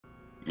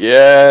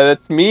Yeah,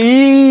 that's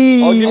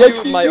me! I'll give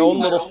That's you my me. own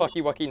little fucky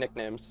wucky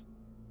nicknames.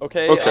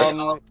 Okay,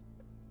 Okay.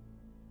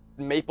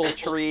 Maple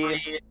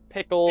Tree,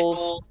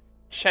 Pickles,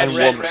 And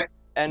Shedrick, woman.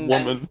 and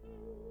Woman.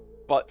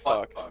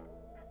 Buttfuck.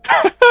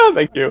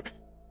 Thank you.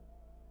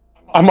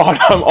 I'm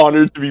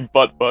honored to be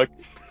buttfuck.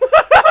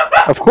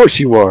 Of course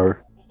you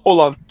are.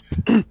 Hold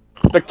on.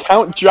 The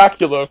Count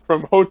Dracula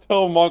from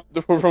Hotel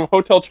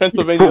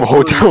Transylvania. From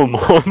Hotel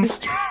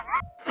Monster.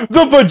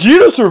 The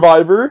Vegeta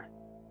survivor.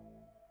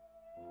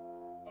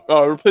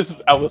 Oh, it replaces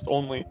Ellis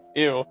only.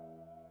 Ew.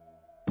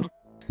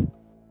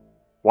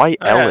 Why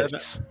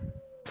Ellis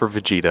for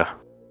Vegeta?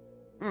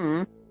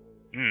 Hmm.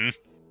 Mm.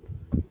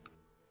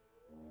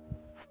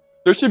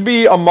 There should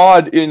be a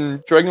mod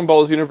in Dragon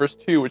Ball Universe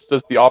 2 which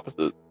does the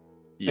opposite.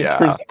 Yeah,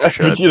 Turns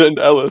should. Vegeta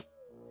into Ellis.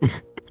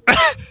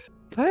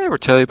 Did I ever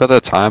tell you about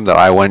that time that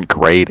I went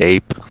Great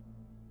Ape?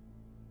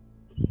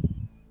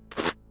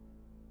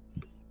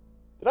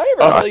 Did I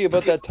ever tell you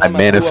about that I time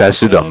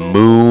manifested a blew up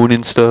moon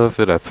and stuff,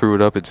 and I threw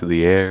it up into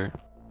the air.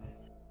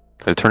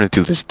 I turned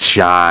into this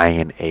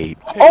giant ape.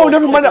 Oh,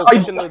 never mind.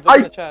 Pickles, look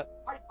in the chat.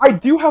 I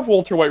do have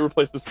Walter White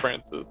replaces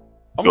Francis.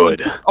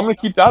 Good. I'm gonna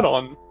keep that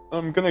on.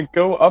 I'm gonna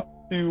go up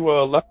to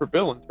Leper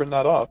Bill and turn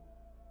that off.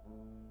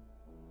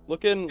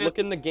 Look in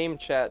the game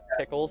chat,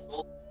 Pickles.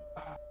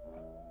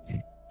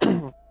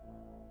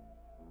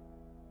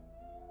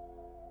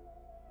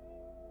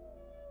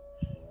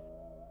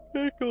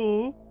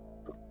 Pickle.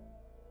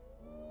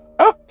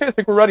 Oh, okay, I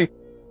think we're ready.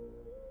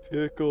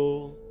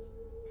 Pickle.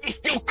 It's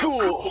still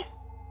cool.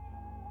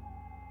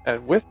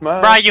 And with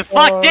my... Right, you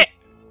fucked it!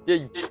 Yeah,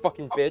 you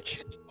fucking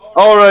bitch.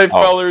 Alright,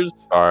 Oh. fellers.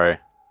 Sorry.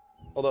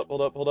 Hold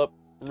up.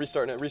 I'm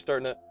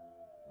restarting it.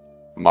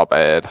 My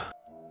bad.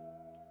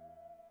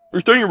 We're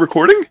starting a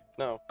recording?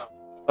 No.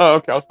 Oh,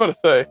 okay, I was about to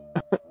say.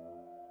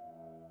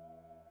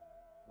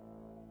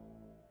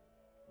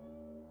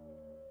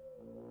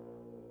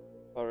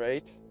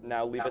 Alright,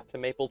 now leave it to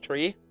Maple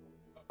Tree.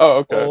 Oh,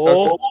 okay.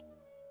 Oh. Okay.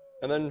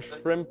 And then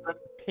Shrimp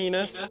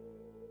Penis.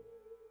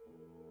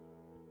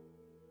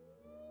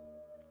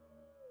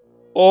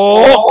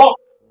 Oh!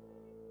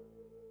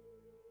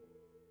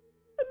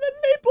 And then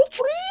Maple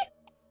Tree?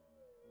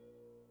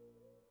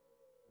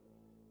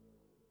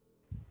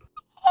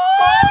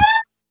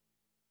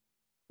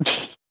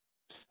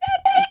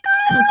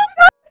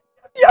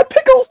 Yeah,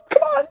 Pickles,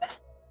 come on!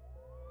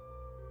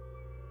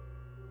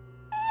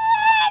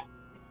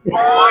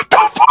 What the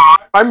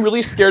fuck? I'm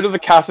really scared of the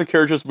cast of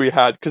characters we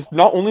had, because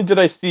not only did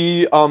I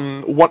see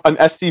an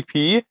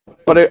SCP,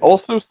 but I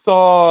also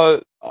saw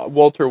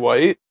Walter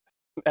White.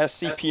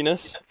 SC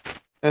Penis.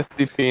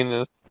 SC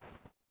Penis.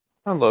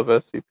 I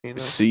love SC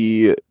Penis.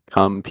 See,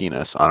 come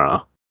penis. I don't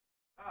know.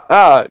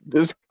 Ah,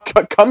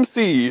 come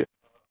see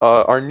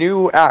our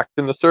new act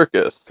in the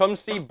circus. Come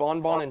see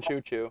Bon Bon and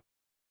Choo Choo.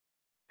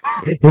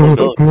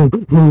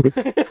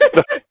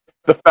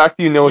 The fact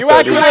that you know You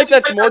what that acting is. like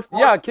that's more.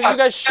 Yeah, because you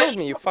guys showed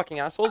me, you fucking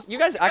assholes. You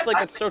guys act like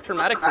that's so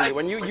traumatic for you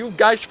when you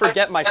guys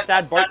forget my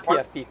sad Bart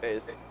PFP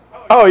phase.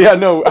 Oh yeah,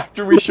 no.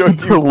 After we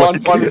showed you Bon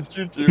Bon and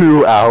Choo Choo.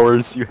 2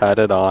 hours you had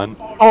it on.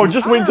 Oh,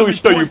 just wait until we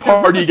show you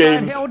party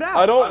games.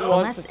 I don't want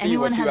Unless to see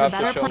anyone what you has a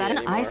have to better show me plan,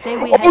 anymore. I say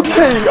we head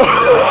Okay.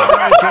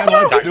 Alright, then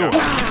let's do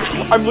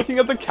it. I'm looking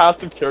at the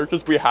cast of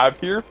characters we have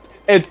here.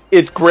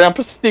 It's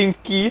Grandpa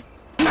Stinky,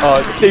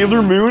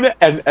 Sailor Moon,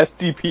 and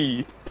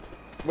SCP.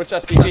 Which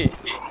SCP?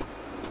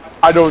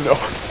 I don't know.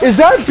 Is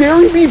that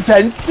Barry B.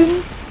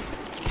 Benson?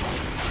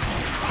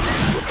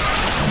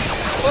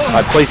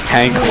 I play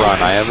Tank Run.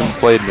 I haven't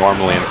played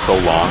normally in so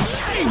long.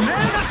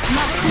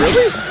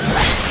 Really?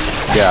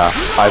 Yeah,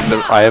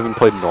 I haven't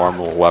played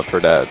normal Left 4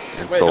 Dead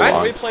in Wait, so didn't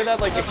long. we play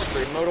that like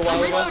extreme mode a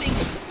while ago?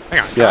 Hang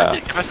on, Yeah.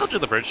 can I still do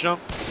the bridge jump?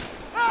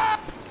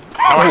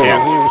 No, I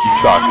can't. You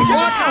suck.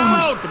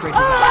 almost the bridge is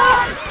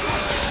out.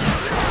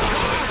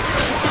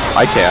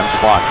 I can.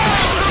 Watch.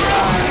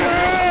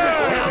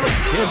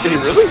 Did he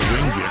really?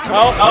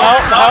 Help!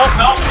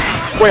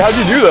 Wait, how'd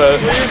you do that?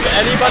 Please,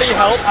 anybody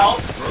help!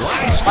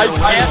 I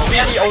can't be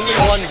the only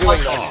one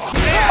doing this.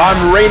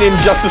 I'm raining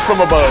justice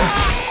from above.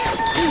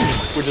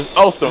 Which is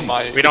also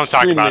my. We don't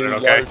talk about it,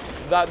 okay?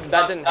 That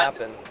didn't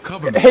happen.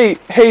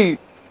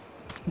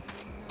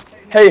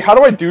 Hey, how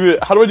do I do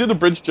it? How do I do the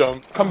bridge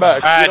jump? Come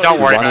back. Don't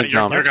worry Wanna about it.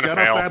 jump. You're Let's gonna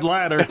get up fail. that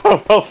ladder.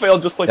 I'll fail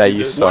just like Yeah, you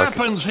you did. suck.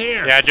 Weapons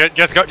here. Yeah,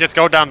 just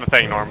go down the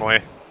thing normally.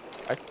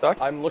 I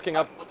suck. I'm looking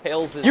up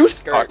Tails' You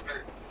skirt.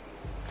 suck.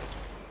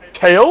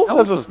 Tails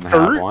Ellis has a doesn't have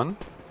skirt? one.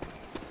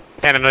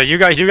 Hannah, no, you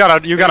gotta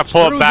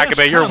pull through it back a this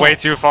bit. You're tunnel. way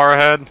too far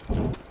ahead.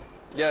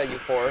 Yeah, you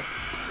whore.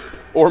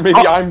 Or maybe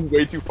I'm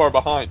way too far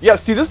behind. Yeah,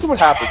 see, this is what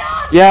happens.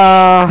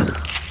 Yeah.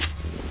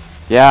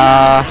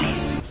 Yeah.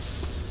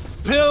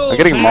 Pills I'm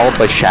getting here. mauled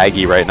by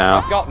Shaggy right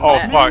now. Got Oh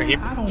Matt. fuck, he,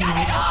 I don't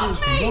know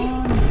this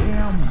one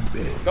damn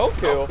bit.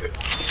 Goku.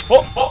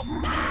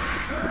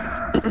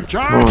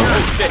 Charge!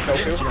 Oh shit,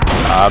 Goku.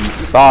 I'm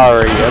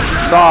sorry. I'm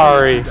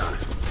sorry.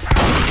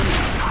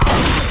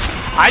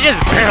 I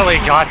just barely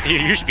got to you.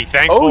 You should be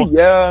thankful. Oh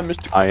yeah,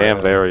 Mr. I am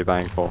very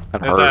thankful.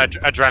 And There's hurt.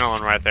 adrenaline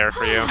right there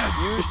for you.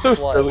 You're so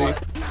silly.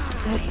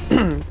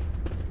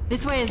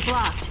 This way is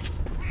blocked.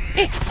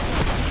 Damn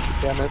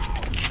it.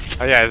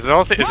 Oh yeah, is it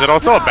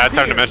also a bad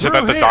time to mention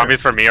that the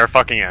zombies for me are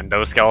fucking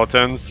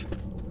endoskeletons?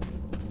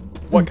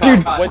 What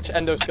kind? Which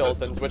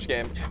endoskeletons? Which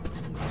game?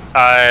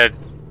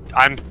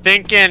 I'm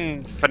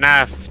thinking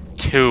FNAF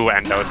 2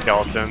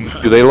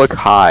 endoskeletons. Do they look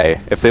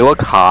high? If they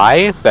look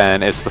high,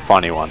 then it's the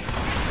funny one.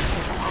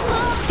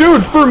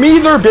 Dude, for me,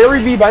 they're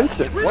Barry V.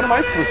 Benson. What am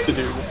I supposed to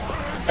do?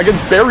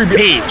 Against Barry V.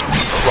 B.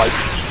 Right.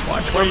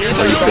 For me,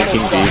 Are you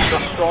thinking the B?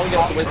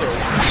 strongest wizard.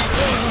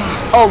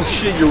 Oh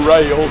shit, you're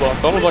right. Hold on.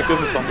 Someone's like, this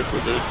is strongest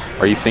wizard.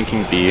 Are you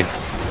thinking B?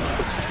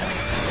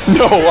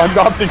 No, I'm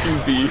not thinking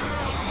B.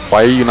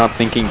 Why are you not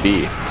thinking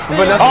B?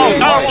 Vanessa Oh, is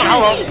no, not-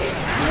 hello!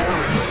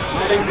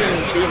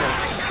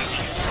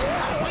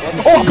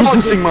 Stop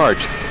resisting, March!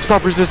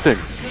 Stop resisting!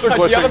 They're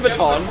Do you have a glitching.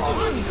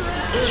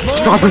 baton?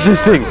 Stop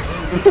resisting!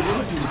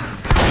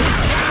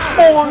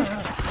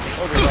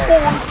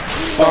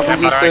 Stop Yeah,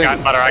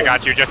 resisting! Butter, I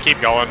got you. Just keep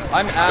going.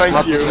 I'm Thank asking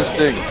Stop you.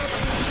 resisting!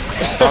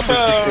 Stop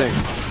resisting!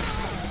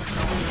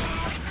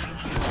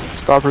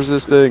 Stop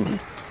resisting!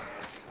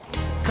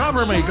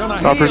 Cover me, gonna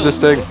Stop heal.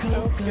 resisting!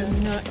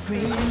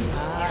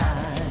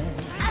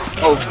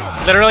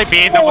 Literally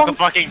beating them with the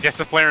fucking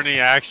disciplinary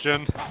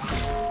action.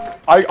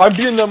 I'm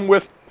beating them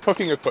with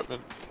cooking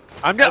equipment.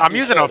 I'm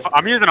using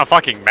a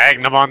fucking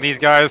magnum on these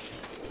guys.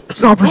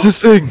 Stop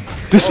resisting!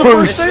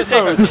 Disperse! Safe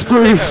house.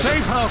 Disperse!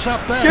 Safe house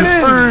up there.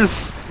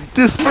 Disperse!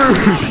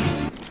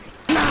 Disperse!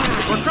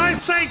 For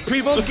Christ's sake,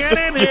 people, get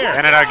in here.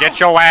 Canada, get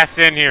your ass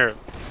in here.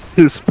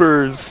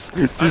 Disperse! Assemble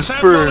in the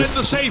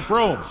Disperse! safe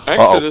room.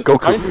 Exodus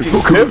Goku. 19.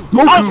 Goku.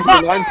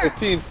 Goku.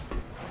 9:15.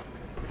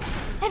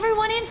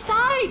 Everyone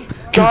inside!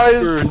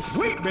 Guys,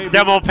 Wait, baby.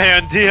 Demo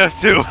Pan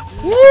DF2.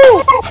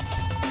 woo!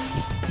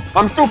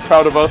 I'm so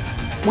proud of us.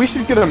 We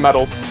should get a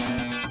medal.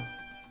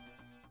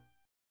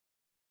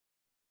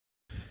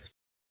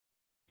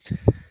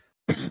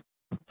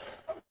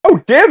 Oh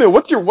damn it!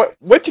 What's your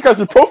you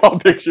guys' profile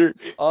picture?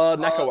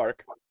 Neko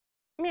Arc.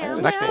 It's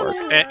an extra work.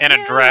 In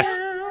a dress.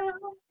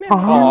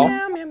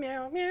 Aw.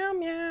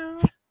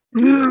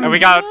 And we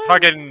got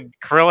fucking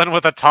Krillin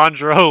with a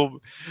Tanjiro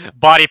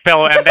body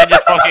pillow, and then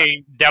just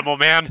fucking Demo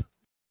Man.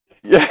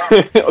 Yeah,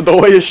 the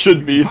way it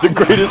should be. The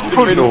greatest. I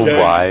don't know game.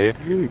 why.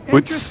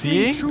 But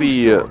seeing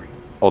the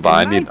hold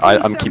on,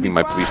 I'm keeping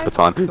my police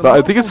baton. But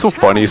I think it's so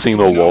funny seeing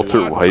the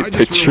Walter White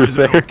picture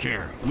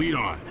there. Lead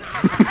on.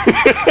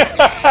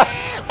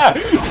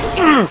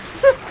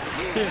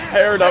 He's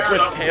paired up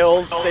with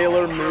Tails,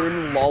 Sailor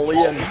Moon, Lolly,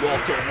 and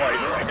Walter White.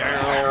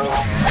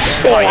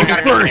 Oh, you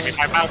gotta be kidding me.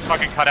 My mouse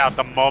fucking cut out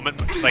the moment,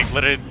 like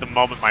literally the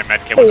moment my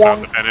medkit was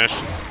about to finish.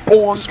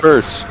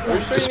 Disperse!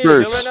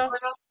 Disperse!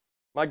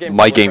 My game.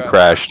 My game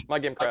crashed. My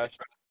game crashed.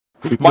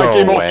 My No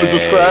game also way.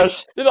 just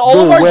crashed. Did all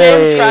of No our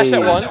way. games crash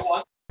at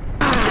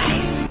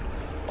once?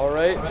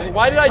 Alright.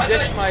 Why did I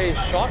ditch my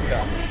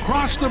shotgun?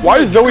 Cross the Why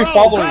is bridge. Zoe Go,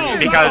 following go,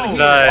 me?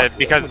 go.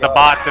 Because the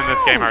bots in this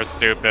game are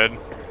stupid.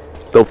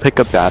 They'll pick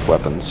up bad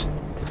weapons.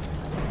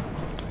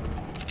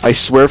 I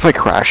swear if I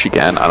crash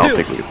again, I don't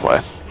think we can play.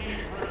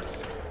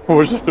 We'll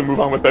just have to move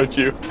on without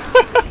you.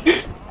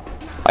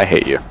 I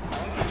hate you.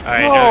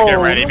 Alright, No. get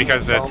ready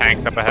because the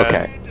tank's up ahead.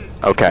 Okay.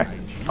 Okay.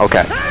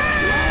 Okay.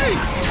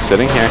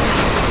 Sitting here.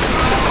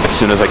 As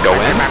soon as I go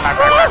in,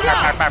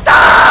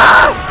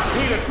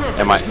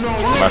 am I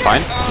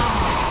fine?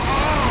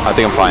 I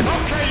think I'm fine.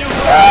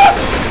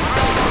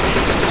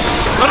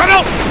 No, no,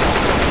 no!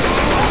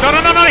 No,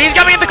 no, no, no! He's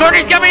got me in the corner!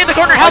 He's got me in the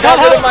corner! I Help, got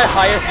help, rid of help! my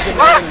highest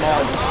demand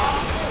mod.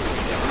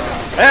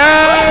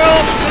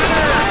 Help!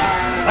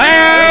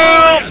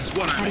 Help! That's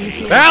what I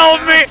hate.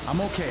 Help me!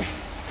 I'm okay.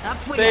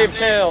 Up we Save go.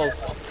 Tails.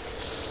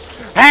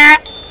 Ha!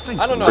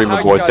 I don't know Bring how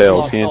the you boy guys Tails,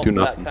 lost he ain't health do to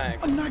that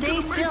nothing. tank.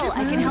 Stay still,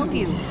 I can help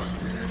you.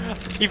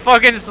 He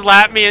fucking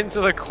slapped me into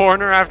the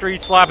corner after he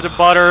slapped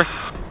Butter.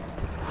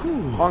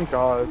 Oh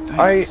god. Don't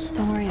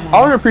worry I about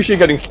don't appreciate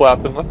getting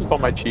slapped unless it's on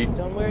my cheek.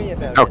 Don't worry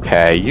about it.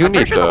 Okay, you I'm need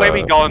pretty sure the way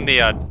we to. go in the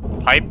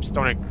pipes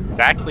don't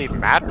exactly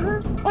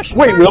matter.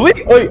 Wait,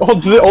 really? Wait,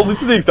 hold, do they all lead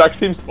to the exact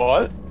same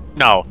spot?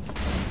 No.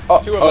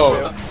 Two of Oh,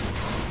 them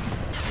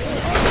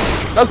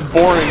that's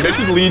boring. They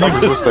should lead you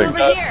Stop to resisting.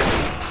 Over here.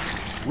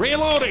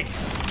 Reloading.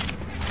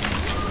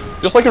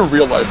 just like in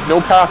real life.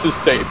 No path is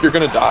safe. You're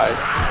gonna die.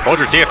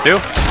 Soldier TF2?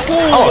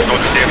 Oh,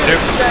 Soldier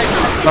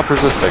TF2. Stop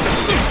resisting.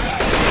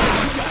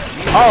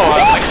 Oh,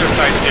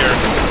 exercise here.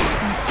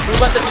 Who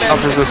let this man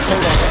Stop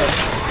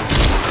resisting.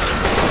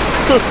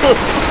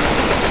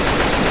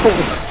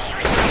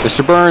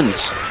 Mr.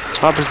 Burns,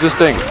 stop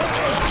resisting.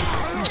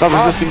 Stop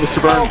resisting,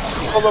 Mr. Burns.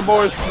 All the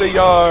boys to the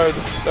yard.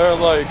 They're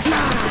like,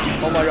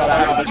 Oh my god,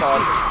 I have a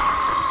baton.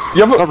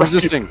 you have Stop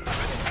resisting.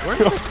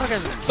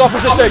 Stop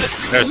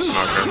resisting! There's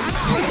Smoker.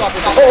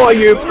 Oh,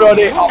 you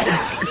bloody!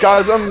 Oh,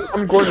 guys,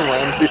 I'm Gordon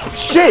Ramsay.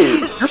 Shit,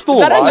 you're still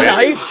Is that a alive.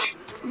 knife?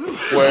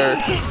 Where?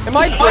 Am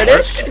I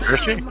British? Where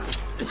is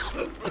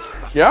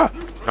she? Yeah.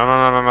 No,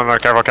 no, no, no, no, no,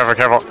 careful, careful,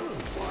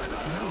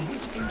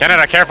 careful.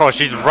 Canada, careful,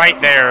 she's right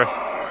there.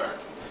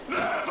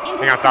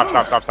 Hang on, stop,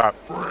 stop, stop, stop.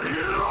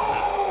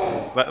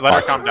 Let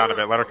her calm down a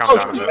bit, let her calm Oh,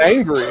 down a she's bit.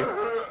 angry.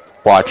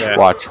 Watch, Yeah.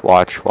 watch,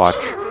 watch, watch.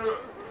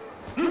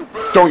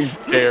 Don't you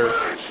dare.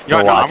 Yo,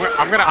 No, no, watch.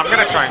 I'm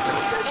gonna try and.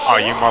 Oh,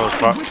 you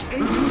motherfucker!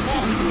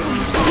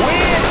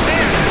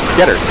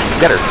 Get her.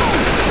 Get her.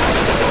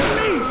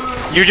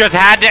 You just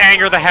had to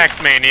anger the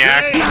Hex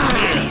Maniac.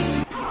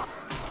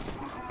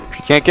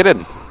 You can't get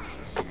in.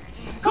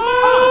 Come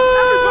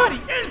on,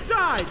 everybody,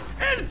 inside!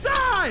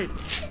 Inside!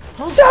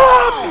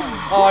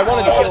 Oh, I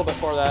wanted to heal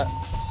before that.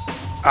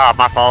 Ah,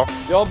 my fault.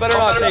 Y'all better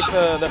not take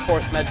the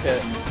fourth med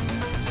kit.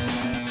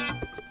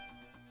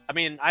 I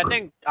mean, I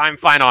think I'm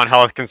fine on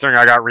health considering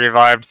I got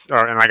revived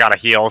and I got a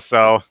heal.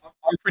 So,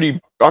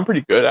 I'm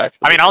pretty good actually.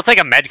 I mean, I'll take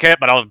a med kit,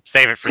 but I'll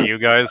save it for you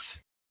guys.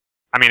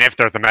 I mean, if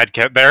there's a med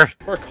kit there.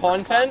 For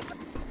content?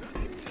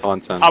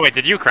 Content. Oh wait,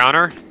 did you crown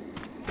her?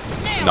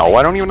 No,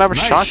 I don't even have a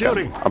Nice shotgun.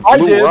 shooting. I I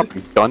blew did. her up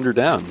and gunned her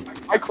down.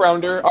 I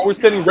crowned her. I was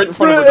standing right in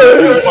front of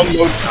her.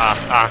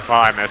 Well,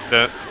 I missed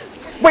it.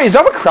 Wait, is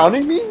that what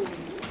crowning means?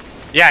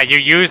 Yeah, you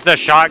use the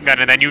shotgun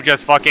and then you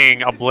just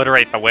fucking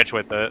obliterate the witch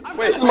with it.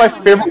 This is my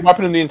favorite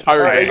weapon in the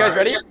entire Are game. you guys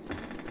ready?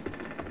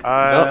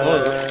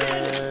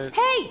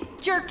 Hey,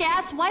 jerk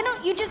ass, why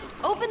don't you just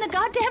open the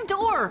goddamn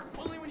door?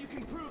 Only when you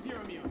can prove you're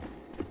immune.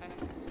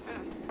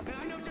 And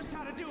I know just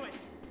how to do it.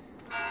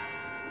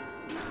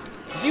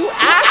 You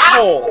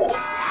asshole!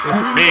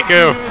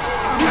 Miku.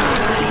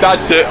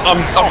 That's it. I'm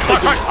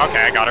taking.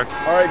 Okay, I got her.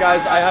 Alright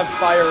guys, I have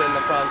fire in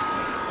the front.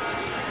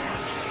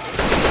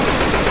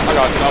 I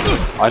got nothing.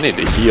 I need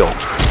to heal.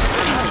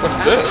 What's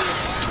this?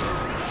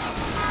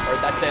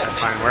 Alright, that's it.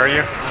 Fine, where are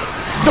you?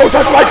 Don't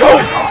touch my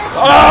coat!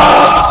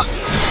 Ah!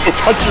 Don't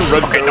touch your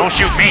red Okay, coat. don't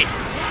shoot me.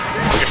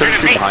 I'm trying to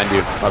shoot behind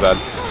you. My bad.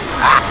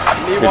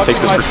 Me Here, take watching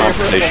this my for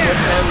favorite compensation.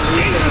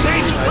 Homeless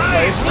Man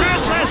lose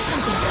in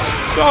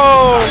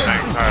Go!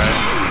 Alright.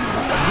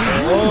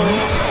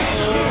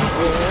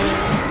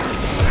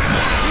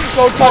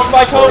 Don't touch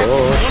my coat!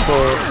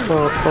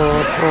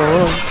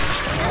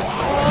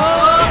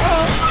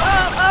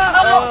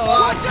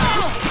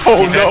 Oh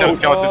These no!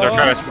 endoskeletons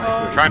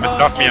are trying to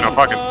stuff me in a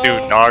fucking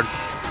suit, dog.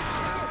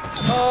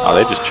 Oh,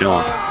 they just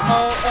chilling.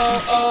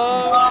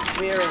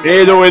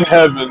 Ado in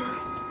heaven.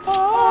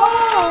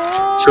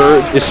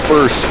 Sir,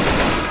 disperse.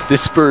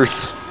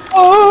 Disperse.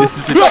 This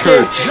is a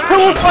church.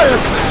 Hell on fire!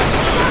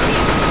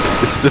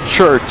 This is a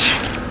church.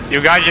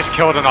 You guys just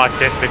killed an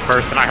autistic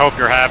person. I hope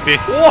you're happy.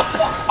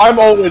 I'm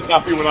always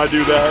happy when I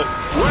do that.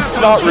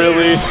 Not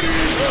really.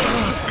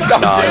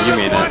 Nah, you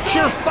mean it.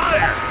 Your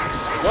fire!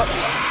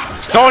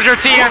 Soldier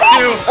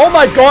TF2! Oh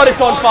my god,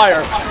 it's on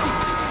fire!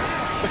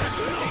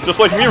 Just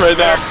like me right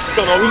now.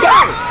 Don't know who's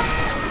that.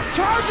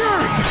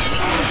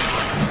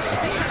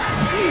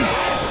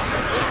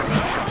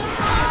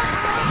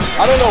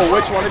 I don't know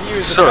which one of you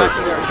is Sir.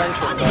 attracting your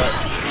attention,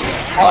 but...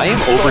 I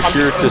am over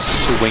here to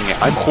swing it.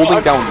 I'm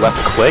holding down left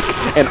click,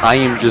 and I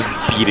am just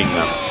beating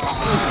them.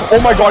 Oh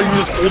my god, you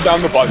just hold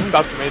down the button.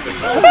 That's amazing.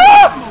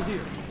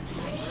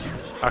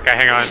 Okay,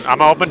 hang on. I'm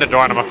gonna open the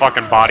door and I'm gonna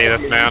fucking body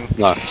this man.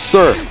 Nah,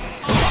 sir,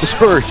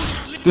 disperse.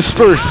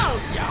 Disperse.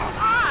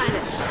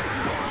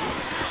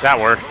 That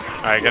works.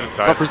 Alright, get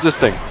inside. Stop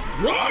resisting.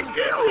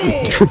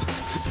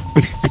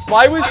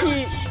 Why was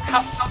he...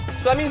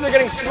 So that means they're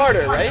getting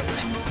smarter, right?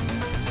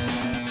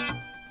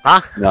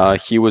 Huh? Nah,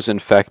 he was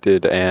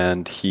infected,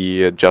 and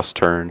he had just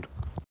turned.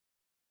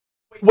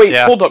 Wait,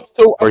 Yeah. hold up.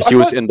 So Or I he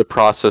was thought- in the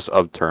process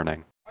of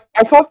turning.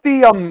 I thought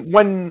the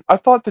I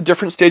thought the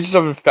different stages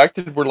of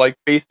infected were like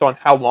based on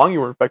how long you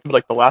were infected,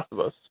 like The Last of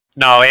Us.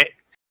 No, it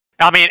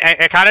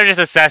kind of just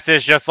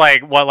assesses just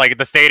like what like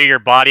the state of your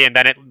body and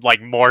then it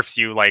like morphs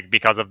you like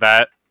because of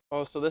that.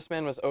 Oh, so this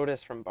man was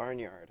Otis from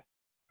Barnyard.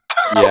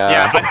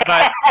 Yeah.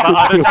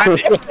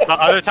 But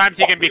other times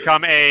he can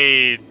become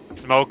a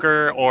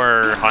smoker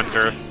or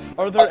hunter.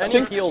 Are there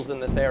any heals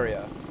in this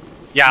area?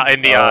 Yeah,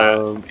 in the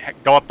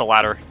go up the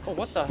ladder. Oh,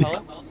 what the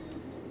hell?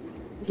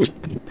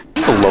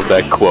 I love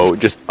that quote.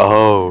 Just,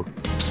 oh,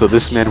 so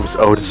this man was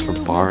Otis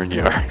from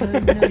Barnyard.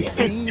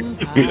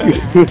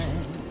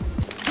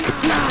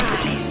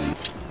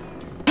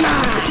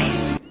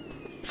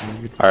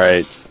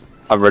 Alright,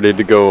 I'm ready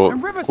to go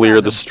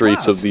clear the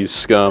streets of these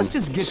scum.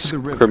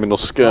 Criminal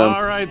scum.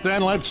 Alright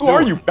then, let's Who do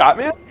are it. you,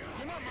 Batman?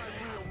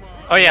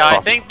 Oh yeah, I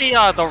think the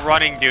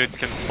running dudes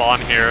can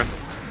spawn here.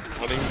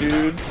 Running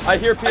dude. I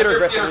hear Peter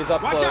Griffin, he's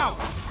up Watch close. out!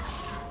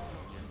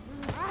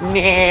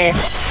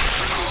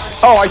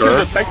 Oh, I hear Sir?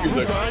 the tech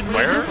music.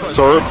 Where?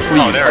 Sir,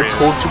 please, there he I is.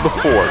 told you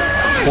before.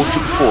 I told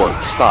you before.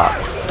 Stop.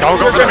 Don't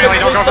go for the melee,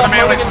 don't go for the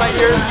melee. In my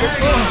ears.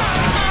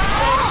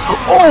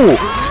 Oh!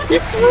 He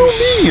threw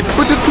me!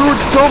 But then threw a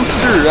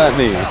dumpster at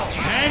me!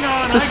 Hang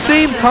on. At the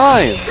same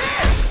time!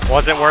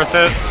 Was it worth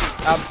it?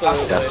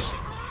 Absolutely. Yes.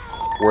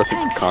 Worth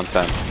the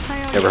content.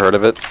 You ever heard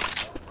of it?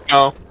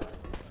 No.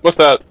 What's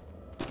that?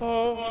 I'm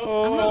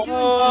not doing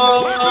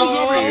so Weapons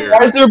over here.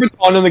 Why is there a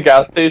baton in the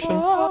gas station?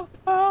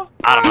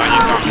 I don't know, you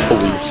tell me.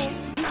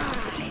 Police.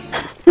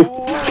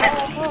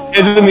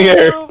 It's in the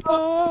air.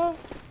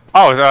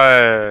 Oh,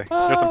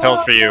 there's some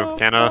pills for you,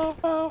 Canada.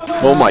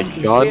 Oh my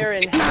god.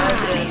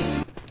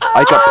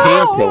 I got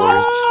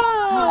painkillers.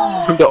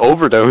 Time to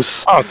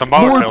overdose. Oh, some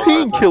More pills.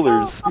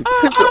 painkillers.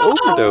 Time to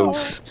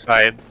overdose.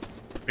 Alright,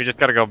 we just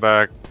gotta go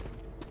back.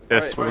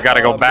 this. Alright, We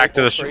gotta go back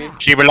to the Maple street.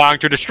 She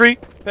belonged to the street.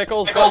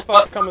 Pickles, go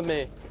fuck, come with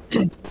me.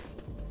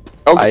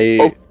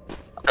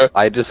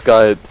 I just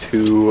got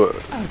 2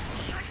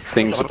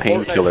 things of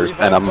painkillers,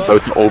 and I'm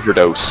about to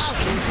overdose.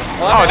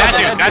 Oh, that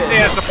dude. That's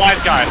the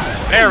supplies guy.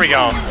 There we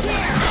go.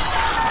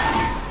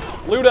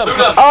 Loot him. Get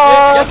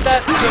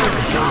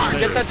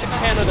that to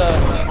Canada.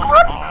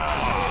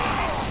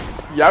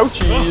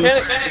 Youchie.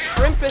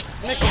 Shrimpus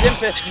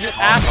McDimpus, you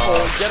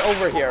asshole, get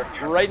over here.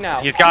 Right now.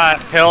 He's got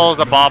pills,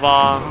 a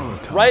bomb.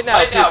 Right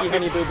now, Tiki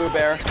Honey Boo Boo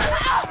Bear.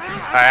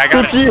 Alright, I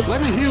got it.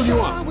 Let me heal you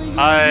up.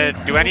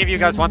 Do any of you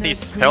guys want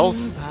these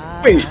pills?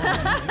 Wait.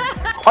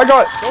 I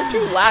got. Don't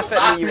you laugh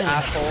at me, you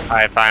asshole.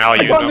 Alright, fine, I'll I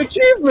use got an them.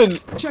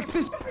 achievement. Check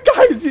this.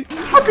 Guys,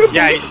 how could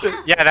Yeah,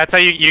 yeah, that's how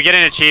you get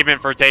an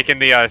achievement for taking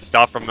the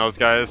stuff from those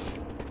guys.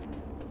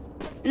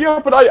 Yeah,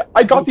 but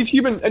I got the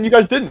achievement and you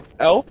guys didn't.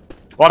 L.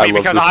 Well, I mean,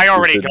 love because this I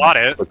already stupid got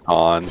it.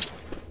 Baton.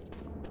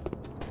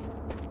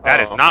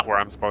 That is not where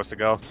I'm supposed to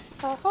go.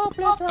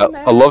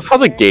 I love how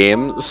the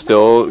game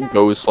still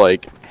goes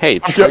like, hey,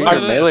 trade your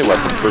melee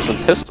weapon for some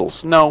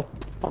pistols. No,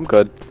 I'm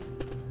good.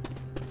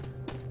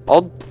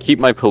 I'll keep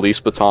my police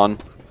baton.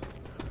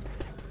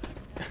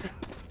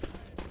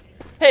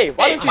 Hey,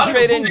 why don't you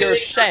trade in your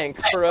shank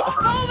for a...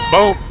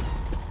 Boom.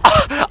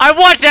 I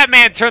watched that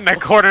man turn the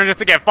corner just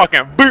to get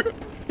fucking boot.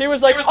 He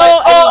was like,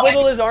 oh, and he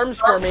wiggled his arms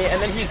for me,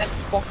 and then he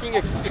fucking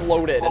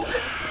exploded.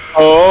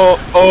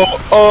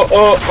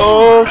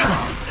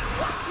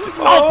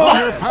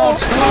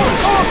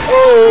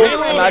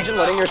 Imagine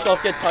letting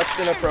yourself get touched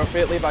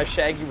inappropriately by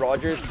Shaggy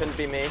Rogers. Couldn't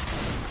be me.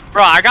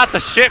 Bro, I got the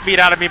shit beat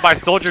out of me by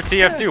Soldier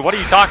TF2. What are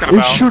you talking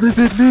about? should have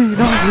been me,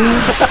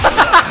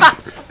 not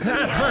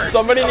him.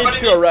 Somebody needs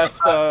to arrest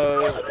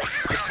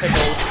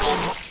Pickles.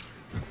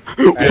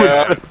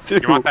 Yeah.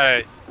 You want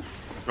that?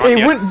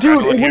 It wouldn't,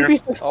 dude. It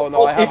wouldn't be Oh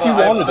no, I have if you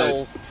wanted it.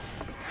 pills.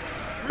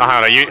 No,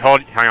 hold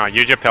on, hang on,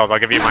 use your pills. I'll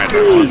give you my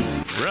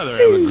adrenaline. Rather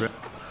have a grip.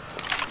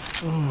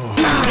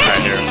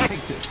 Right here.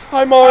 Take this.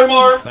 Hi,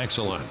 Marm. Thanks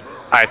a lot.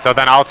 Alright, so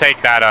then I'll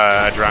take that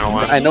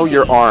adrenaline. I know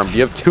you're armed.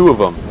 You have 2 of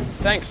them.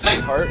 Thanks,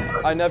 sweetheart.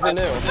 I never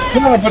knew.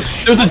 Yeah, but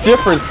there's a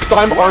difference because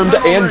I'm armed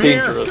and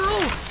dangerous.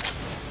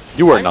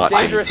 You are I'm not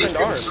dangerous dangerous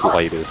and in the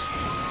slightest.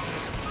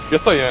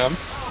 Yes, I am.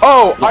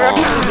 Oh, I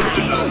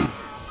actually.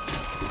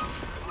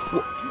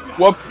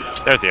 Whoop.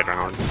 There's the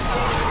adrenaline.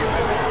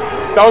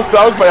 That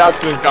was by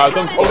accident, guys.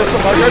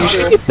 You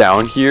should get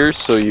down here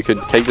so you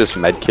could take this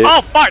med kit.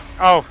 Oh, fuck!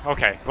 Oh,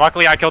 okay.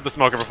 Luckily, I killed the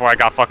smoker before I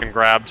got fucking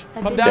grabbed.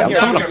 Come Yeah, down I'm here,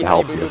 coming up Tiki to Honey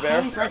help Boo you. Boo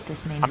Bear.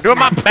 I'm doing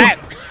my bet.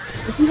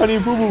 Honey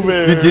Boo Boo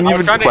Bear. You didn't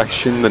even trying to-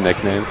 question the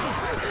nickname.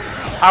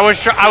 I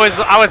was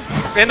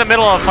in the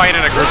middle of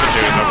fighting a group of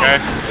dudes, okay?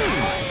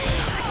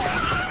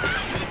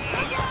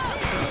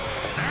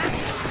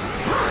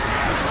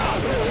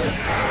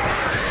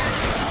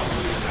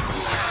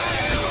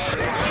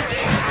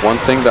 One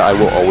thing that I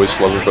will always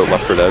love about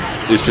Left 4 Dead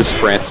is just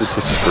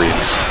Francis's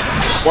screams.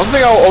 One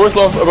thing I'll always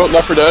love about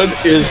Left 4 Dead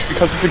is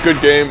because it's a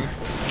good game.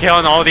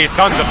 Killing all these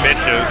sons of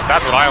bitches. That's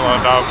what I love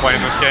about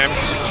playing this game.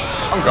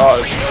 Oh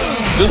god.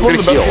 This is I'm one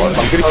gonna of the heal. best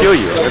I'm gonna kill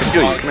you. I'm gonna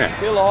kill you. Come here.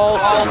 Kill all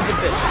sons of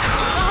bitches.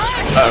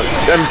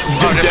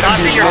 Just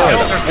not be your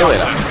kills or Melee something.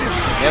 that.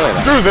 Melee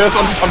that. Screw this,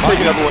 I'm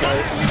taking everyone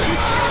out.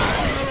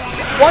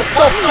 What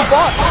the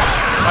fuck?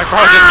 Like,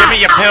 bro, just give me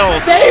your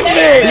pills. Save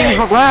me! Being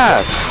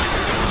harassed.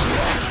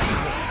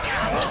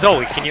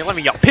 Zoe, can you let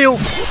me your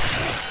pills?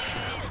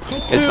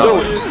 It's So,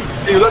 not.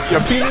 hey, look,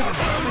 your penis.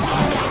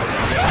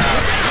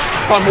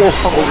 Come on,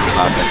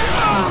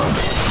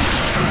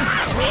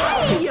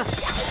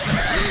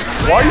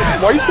 why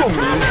are you so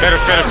mean? Spitter,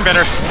 spitter,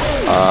 spitter.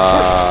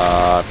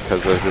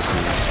 Because of this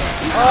one.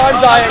 Oh,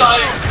 I'm dying.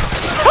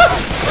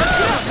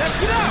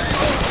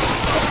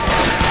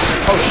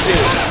 Oh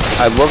shit.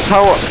 I love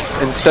how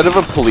instead of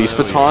a police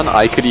baton,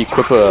 I could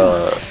equip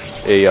a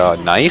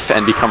knife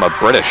and become a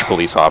British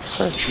police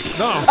officer.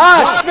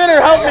 Ah,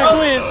 Spinner, help me,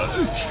 please.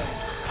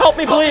 Help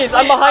me, please.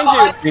 I'm behind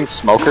you. You mean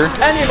smoker?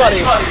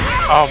 Anybody.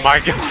 Oh my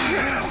god.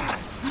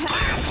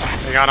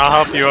 Hang on, I'll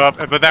help you up.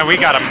 But then we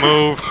gotta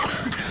move.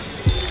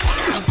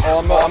 Oh,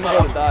 I'm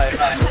gonna die.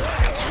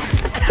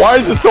 Why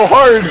is it so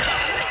hard?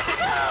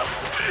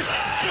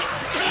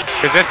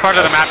 Because this part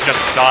of the map just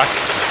sucks.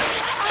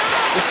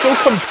 It's so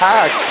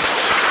compact.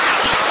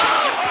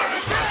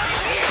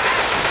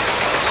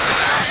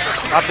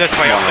 Up this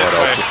way, up What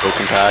else is this so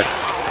compact?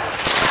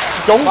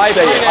 Don't My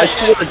say it, I penis.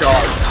 swear to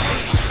God.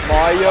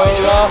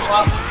 Mayora.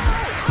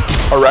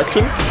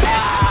 Erection?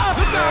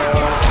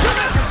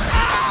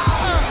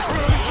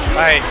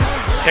 way.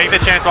 Hey, take the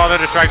chance while they're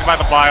distracted by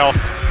the bile.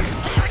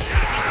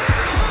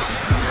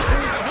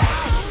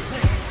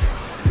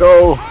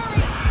 Go!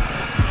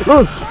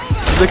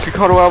 The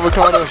Kakado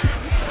avocado.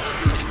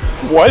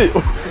 What?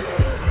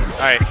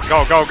 Alright,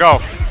 go, go, go.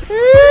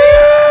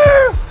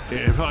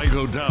 If I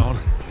go down,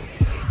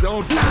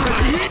 don't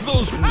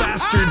those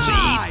bastards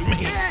eat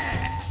me.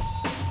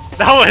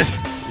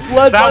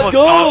 Let's that was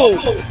go!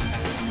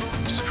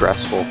 awful.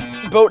 Stressful.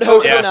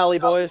 Boathouse Yeah. finale,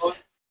 boys.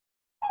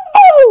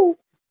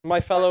 My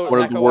fellow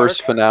One of the Neko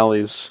worst Arc.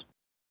 finales.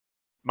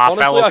 My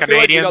Honestly, fellow I feel like you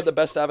got Canadians. the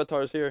best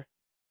avatars here.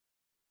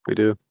 We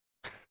do.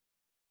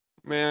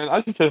 Man,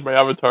 I should change my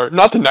avatar.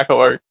 Not the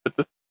Neko art, but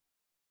the...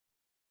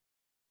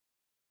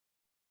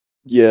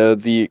 Yeah,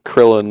 the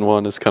Krillin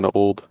one is kind of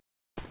old.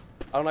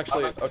 I don't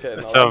actually. Okay,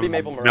 no, So, that'd be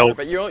Maple Marauder, milk.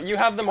 but you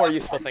have the more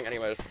useful thing,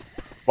 anyways.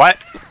 What?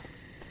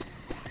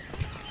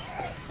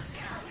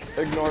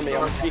 Ignore me.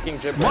 I'm speaking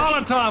gibberish.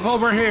 Molotov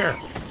over here.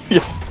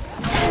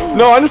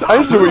 No, I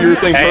just knew what you were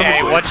saying. Hey,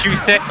 perfectly. what you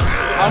say?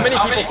 How many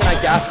people can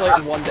I gaslight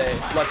in one day?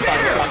 Let's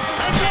find out.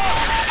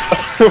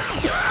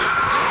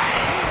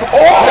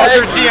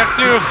 Your TF2.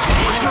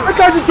 That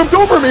guy just jumped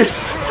over me!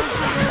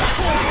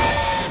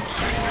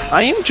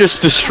 I am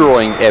just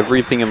destroying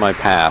everything in my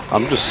path.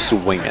 I'm just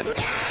swinging.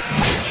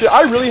 Shit,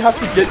 I really have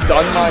to get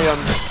done my,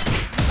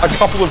 a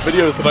couple of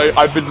videos that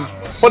I've been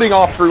putting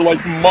off for,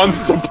 like,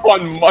 months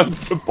upon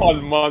months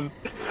upon months.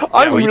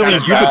 I'm we really gotta-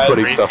 You've been bad.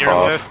 putting stuff Your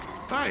off. list.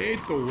 I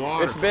hate the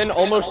water. It's been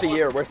almost a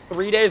year. We're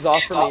 3 days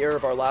off from the year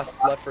of our last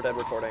Left 4 Dead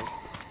recording.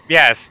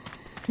 Yes.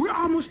 We're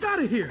almost out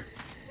of here.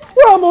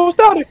 We're almost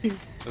out of here.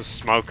 The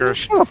smokers.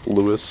 Shut up,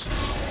 Lewis.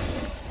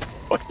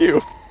 Fuck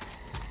you.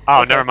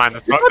 Oh, never mind.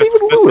 The, You're not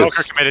even the Lewis.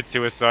 smoker committed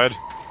suicide.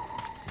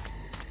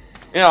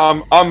 Yeah,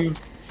 I'm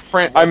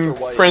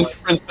White,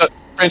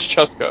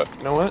 Francesca.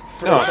 You know what?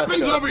 No,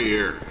 Weapons over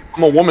here.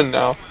 I'm a woman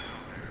now.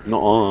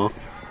 Nuh-uh.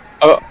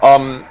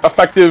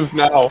 Effective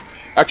now.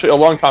 Actually, a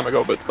long time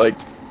ago, but like.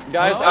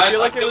 Guys, I feel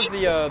like it was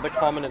the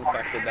common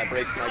infected that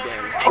breaks my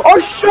game. Oh,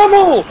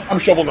 Shovel! I'm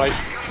Shovel Knight.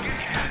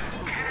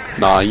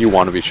 Nah, you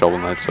want to be Shovel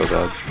Knight so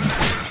bad.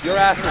 Your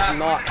ass is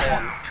not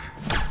on.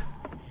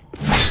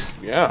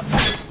 Yeah.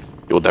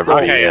 You'll never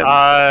be Okay, in.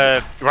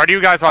 where do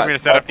you guys want me to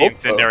set up the I hope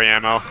so. incendiary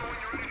ammo?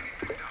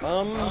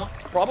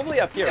 Probably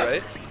up here,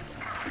 right?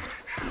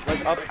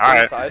 Like up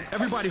Alright. inside.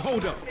 Everybody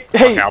hold up.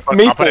 Hey, Okay, I'll put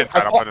Maple, it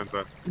inside, I'll put it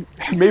inside.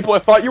 Maple, I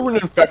thought you were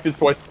infected,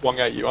 so I swung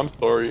at you. I'm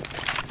sorry.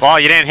 Well,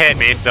 you didn't hit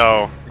me,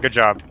 so good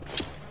job.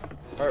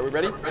 Alright, we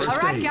ready? All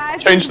right,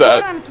 guys. Change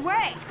there's that. food on its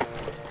way.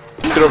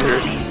 Get over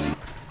here.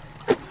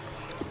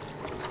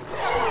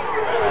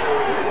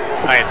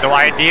 Alright, so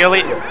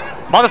ideally...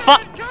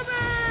 Motherfucker!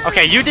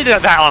 Okay, you did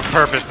that on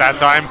purpose that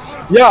time.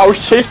 Yeah, I was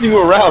chasing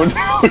you around.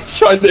 I was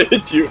trying to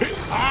hit you.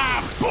 Ah,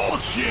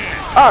 bullshit.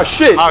 Ah,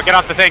 shit! Oh, get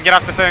off the thing, get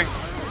off the thing.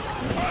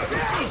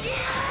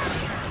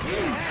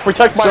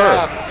 Protect my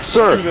ass.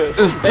 Sir, Do this.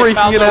 this is They breaking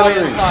found and their way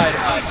entering. inside.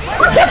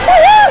 Protect my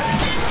ass!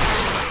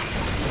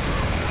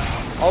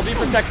 I'll be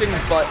protecting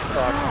butt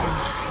talk.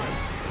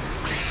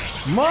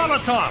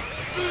 Molotov.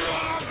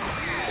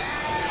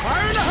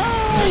 Fire in the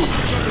hole.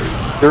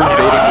 They're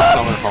invading the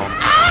summer home.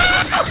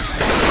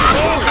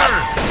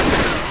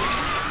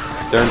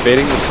 They're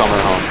invading the summer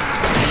home.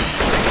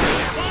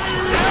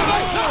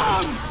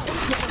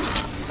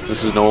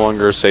 This is no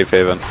longer a safe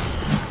haven.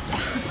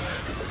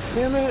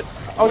 Damn it.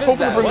 I was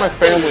hoping to bring my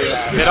family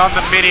in. Get on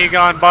the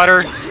minigun,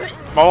 Butter.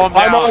 Mow him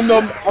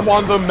down. I'm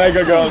on the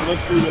mega gun.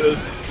 Let's do this.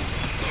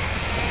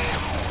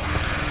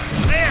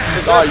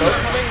 Is there a boat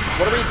coming?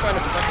 What are we trying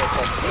to protect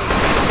ourselves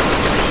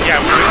from? Yeah,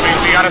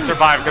 we gotta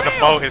survive because the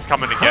boat is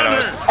coming to get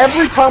us.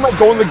 Every time I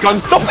go in the gun,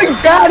 something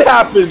bad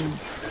happens.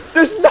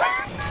 There's no.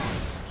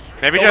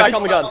 Maybe Go just... back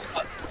on the gun.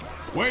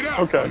 Wait up.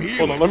 Okay, I'm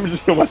hold on. healing. Let me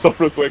just heal myself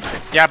real quick.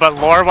 Yeah, but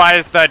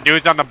lore-wise, the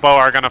dudes on the boat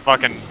are gonna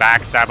fucking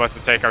backstab us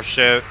to take our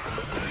shit.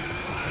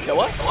 Kill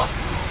us?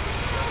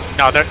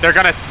 No, they're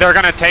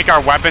gonna take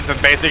our weapons and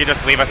basically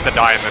just leave us to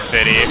die in the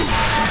city.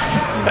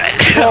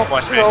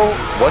 Flush me.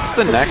 What's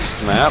the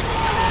next map?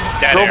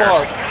 Dead air.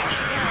 Robot.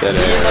 Dead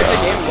Like the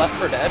Air. game Left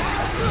 4 Dead?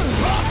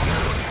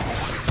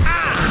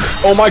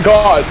 Oh my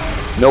god.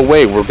 No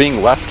way, we're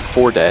being left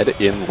for dead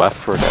in Left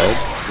 4 Dead.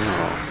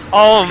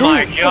 Oh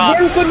my god.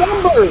 Where's the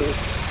number?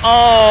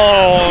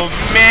 Oh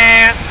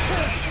man.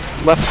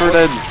 Left 4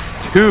 Dead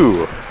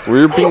 2.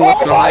 We're being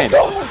left behind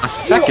a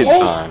second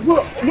time. We're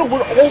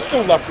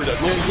also Left 4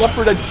 Dead. We're Left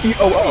 4 Dead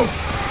TOO.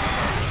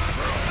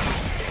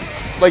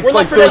 Like, We're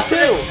Left 4 Dead 2!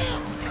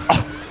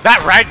 That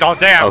ragdoll,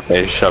 damn.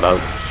 Okay, shut up.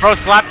 Bro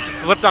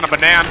slipped on a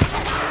banana.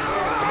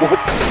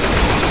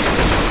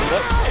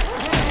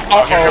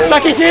 Uh-oh.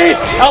 Chuck E. Cheese!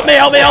 Help me,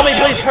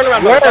 please! Turn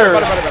around, Where? Turn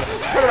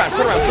around,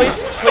 please,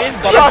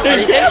 Butter,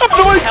 anything?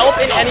 Help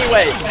in any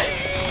way!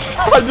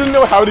 I didn't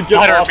know how to get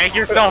Butter, off. make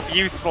yourself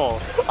useful.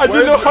 I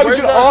didn't know how to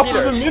where's get the off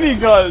heater? of the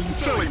minigun.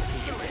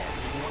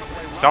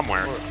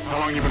 Somewhere. How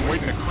long you been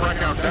waiting to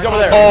crack out that? He's over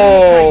there.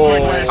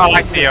 Oh. Oh,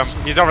 I see him.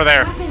 He's over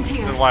there. Weapons To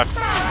here. the left.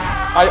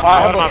 I Put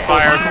have him on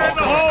fire.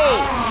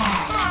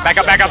 Back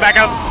up, back up, back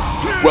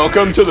up.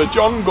 Welcome to the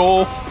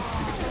jungle.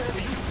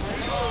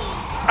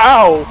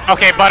 Ow.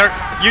 Okay, Butter,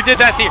 you did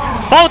that to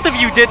both of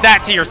you did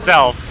that to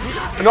yourself.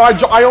 No, I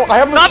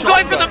have a Stop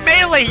going for the shotgun.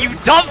 melee, you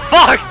dumb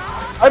fuck!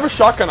 I have a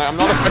shotgun. I'm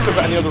not effective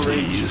at any other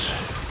range.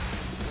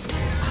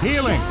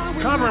 Healing.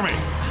 Cover me.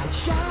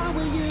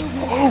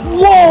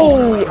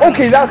 Whoa!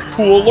 Okay, that's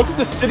cool. Look at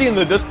the city in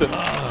the distance.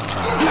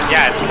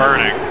 Yeah, it's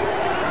burning.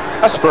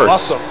 That's Spurs.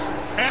 awesome.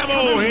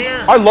 Ammo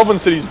here. I love when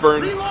cities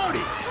burn.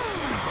 Reloading.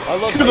 I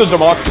love To the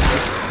democracy.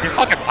 You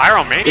fucking You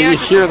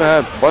pyromaniac. hear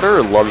that?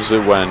 Butter loves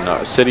it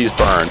when cities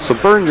burn, so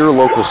burn your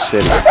local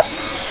city.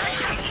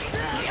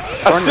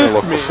 Run your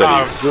local me. city.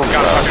 Oh, Doing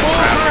got well. fucking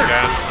trapped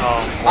again.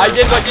 Oh, I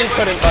did what you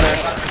couldn't, Butter.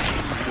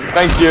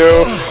 Thank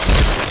you.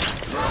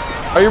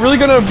 Are you really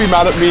gonna be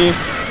mad at me?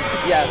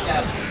 Yes.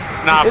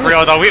 nah, for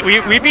real though,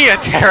 we'd be a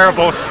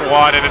terrible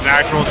squad in an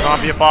actual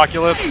zombie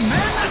apocalypse.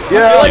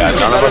 Yeah. Yeah,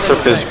 none of us are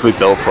physically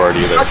built for it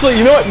either. Actually,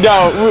 you know what?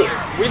 No.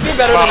 We'd be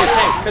better than you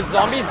think, because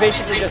zombies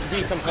basically just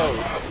decompose.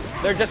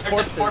 They're just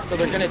corpses, so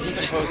they're gonna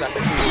decompose after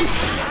 2 weeks.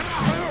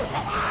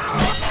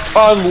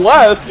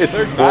 Unless it's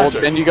Well,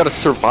 magic. then you gotta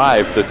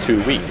survive the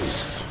 2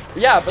 weeks.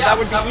 Yeah, but that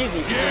would be easy.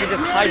 You could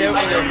just hide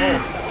out in your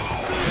home.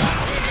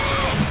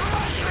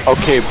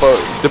 Okay, but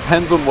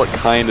depends on what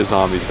kind of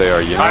zombies they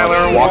are. You know,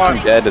 Tyler, Walking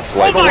what? Dead, it's Oh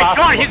like my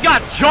god, he's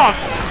got jumped!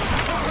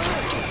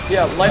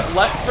 Yeah,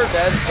 Left 4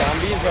 Dead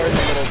zombies are in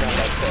the middle ground,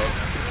 I'd say.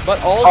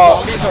 But all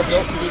zombies are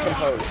built to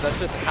decompose. That's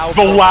just how.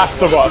 The Last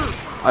of Us.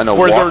 I know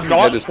Where they're Walking not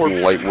Dead is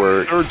corpses, light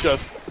work. They're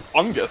just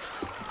fungus.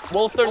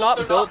 Well, if they're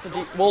not built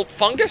to well,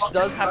 fungus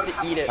does have to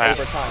eat it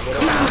over time. They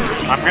don't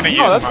have I'm gonna use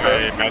that's my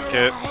fair.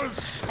 medkit.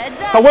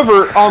 Heads up.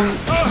 However,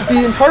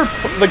 the entire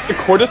like the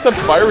cordyceps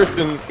virus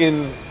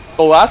in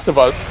The Last of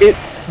Us, it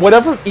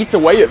whatever eats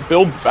away, it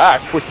builds back,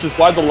 which is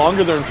why the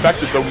longer they're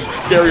infected, the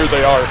scarier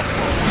they are.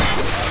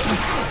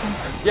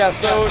 Yeah,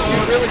 so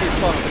you really be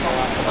fucked in The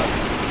Last of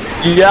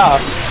Us. Yeah.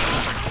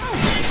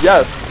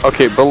 Yes.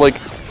 Okay, but like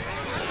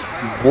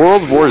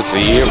World War Z,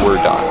 we're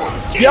done.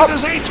 Yep.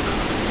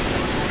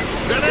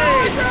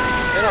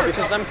 You know,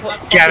 because them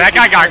Yeah, that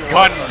guy got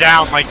gunned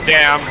down like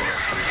damn.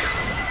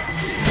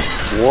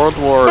 World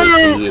War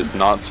Z is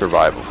not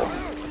survivable.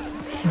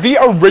 The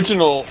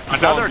original.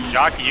 Another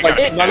jockey, you Like,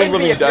 gotta It be Not could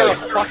even be if you're a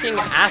dead. fucking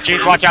athlete.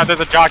 Jeez, watch out, there's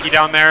a jockey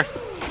down there.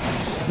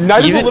 Night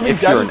of the Even Living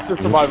if you're Dead an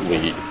is survivable.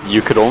 athlete,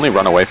 you could only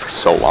run away for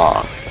so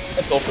long.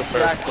 That's also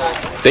fair.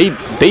 Exactly.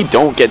 They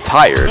don't get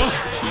tired.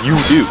 You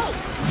do.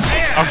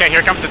 Okay,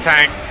 here comes the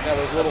tank. Yeah,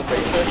 those little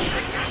bases.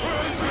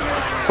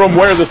 From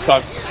where this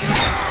time?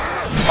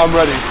 I'm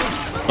ready.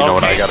 You know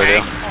what I gotta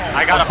do?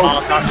 I got a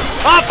Molotov.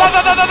 Oh,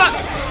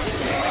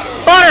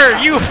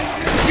 Butter, you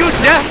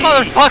deaf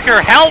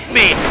motherfucker, help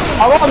me!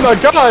 I'm on the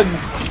gun!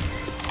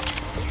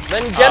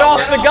 Then get off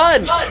the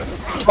gun!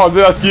 Oh,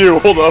 that's you.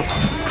 Hold up.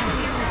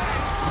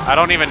 I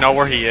don't even know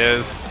where he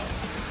is.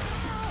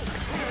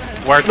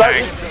 Where That-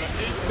 tank?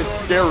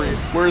 It's scary.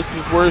 Where's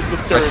the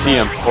scary I see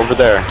man? him over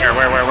there.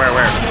 Where?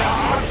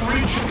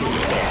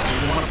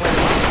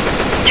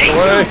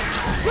 Away.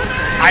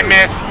 I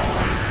missed.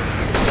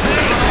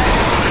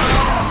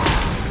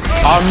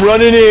 I'm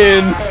running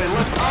in.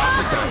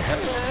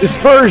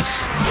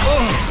 Disperse!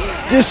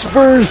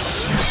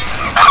 Disperse!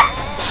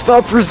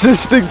 Stop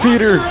resisting,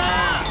 Peter!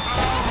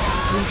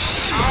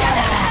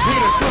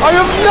 I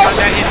am not.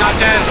 He's not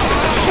dead.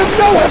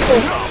 No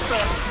weapon.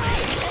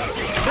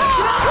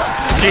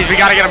 Jeez, we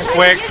gotta get him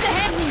quick. Use a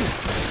hand.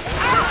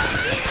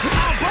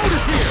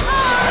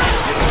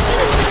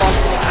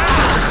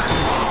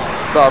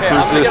 Stop Okay, I'm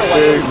gonna get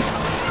resisting!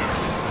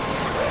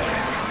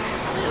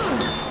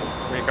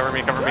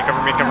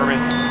 Cover me.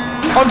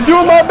 I'm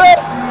doing my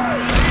best.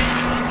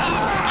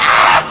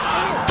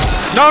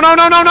 No!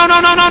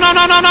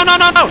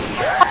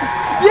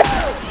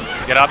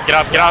 Get up.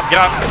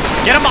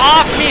 Get him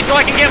off me so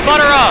I can get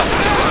Butter up.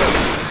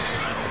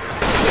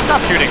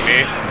 Stop shooting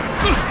me.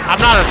 I'm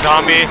not a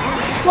zombie.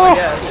 Oh,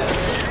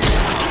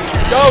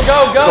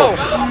 Go! Go!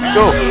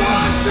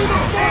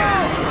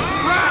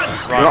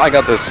 No, I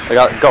got this.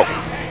 Go!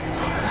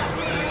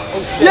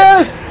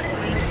 yes.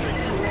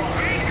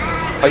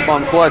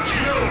 Python clutch.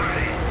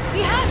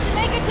 We have to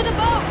make it to the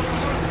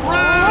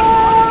boat.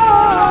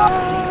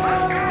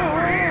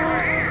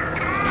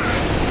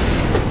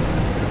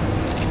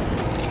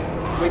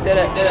 We did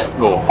it.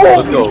 Go.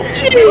 Let's go.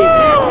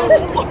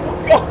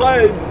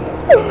 God.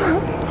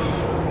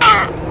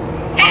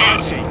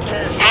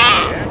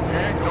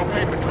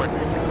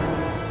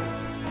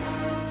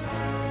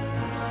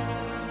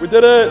 We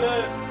did it.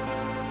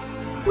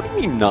 What do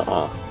you mean,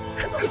 nuh-uh?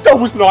 That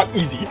was not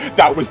easy.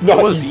 That was not.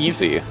 It was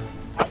easy.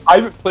 I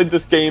haven't played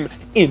this game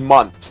in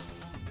months.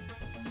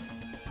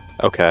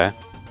 Okay.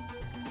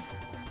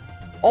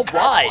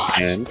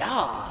 Alright! And?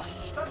 Yeah.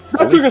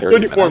 That Only took us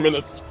 30 34 minutes.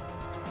 minutes.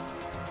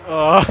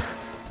 Oh,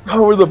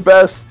 we're the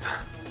best.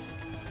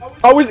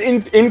 I was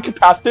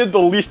incapacitated the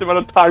least amount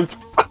of time.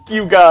 Fuck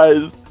you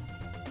guys.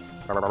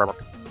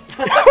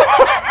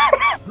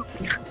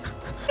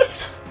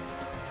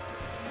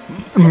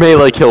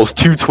 Melee kills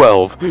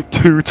 212.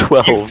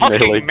 212 You melee fucking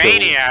kills.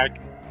 maniac.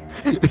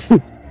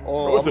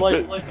 Oh, I'm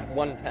like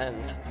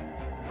 110.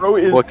 Bro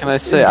is. What can I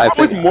say? I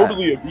Bro is think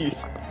mortally obese.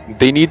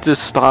 they need to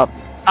stop.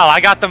 Oh, I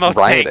got the most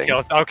tank Grinding.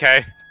 kills.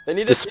 Okay. They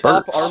need to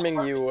stop Disperse.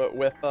 arming you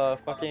with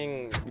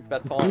fucking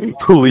baton.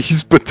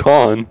 Police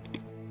baton.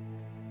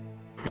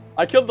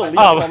 I killed the least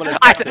Oh, common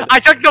I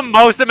infected. took the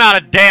most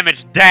amount of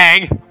damage.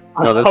 Dang.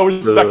 No, that's I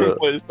was the- second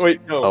place.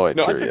 Wait, no. Oh, wait,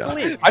 no, sure, I took yeah. the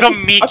least. The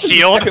meat I took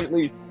shield. Second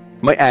least.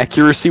 My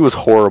accuracy was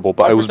horrible,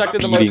 but I was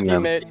protected the most beating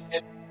them. teammates.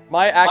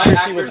 My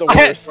accuracy was the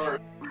I- worst.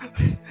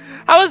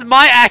 How is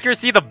my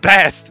accuracy the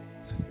best?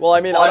 Well, I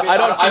mean, I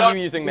don't see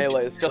you using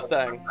melees, just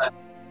saying.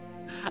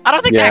 I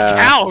don't think Yeah. that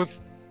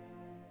counts.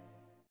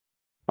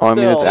 Oh, I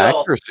mean, it's Still.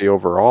 accuracy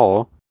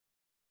overall.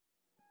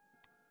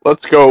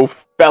 Let's go,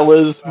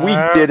 fellas. We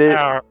did it.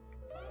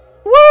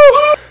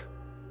 Woo!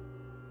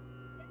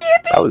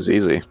 That was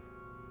easy.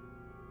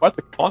 Why's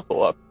the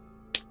console up?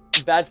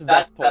 That's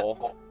death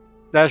toll.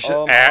 That shit.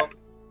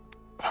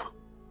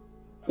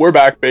 We're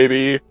back,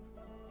 baby.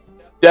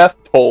 Death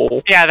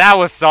toll. Yeah, that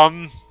was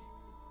some.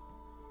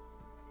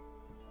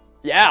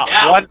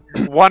 Yeah.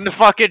 One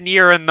fucking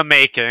year in the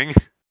making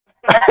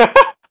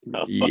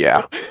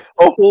Yeah.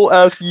 A whole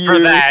ass year. for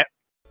that.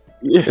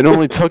 It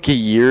only took a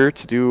year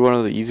to do one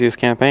of the easiest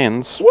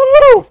campaigns.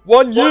 Woo!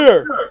 1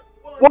 year.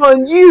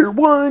 1 year,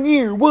 1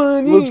 year,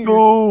 1 year. Let's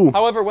go!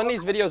 However, when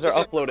these videos are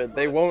uploaded,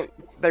 they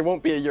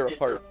won't be a year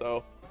apart.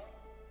 So.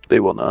 They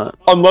will not.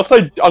 Unless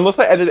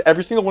I edit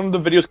every single one of the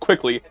videos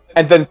quickly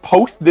and then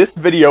post this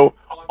video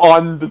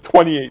on the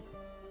 28th.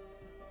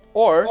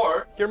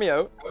 Or hear me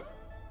out.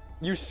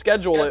 You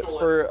schedule it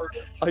for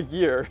a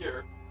year.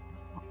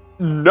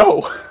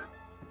 No.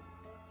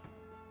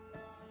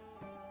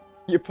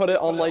 You put it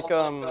on like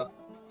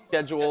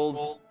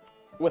scheduled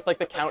with like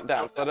the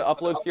countdown, so that it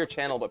uploads to your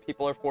channel, but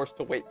people are forced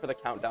to wait for the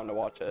countdown to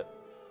watch it.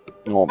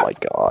 Oh my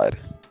god.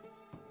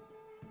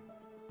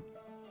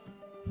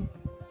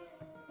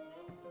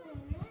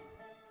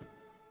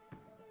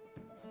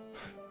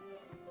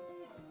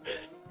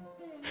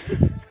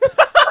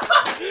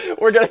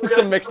 We're getting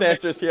some mixed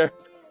answers here.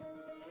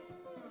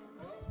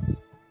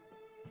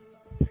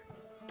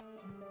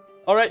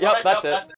 Alright, yep, that's it.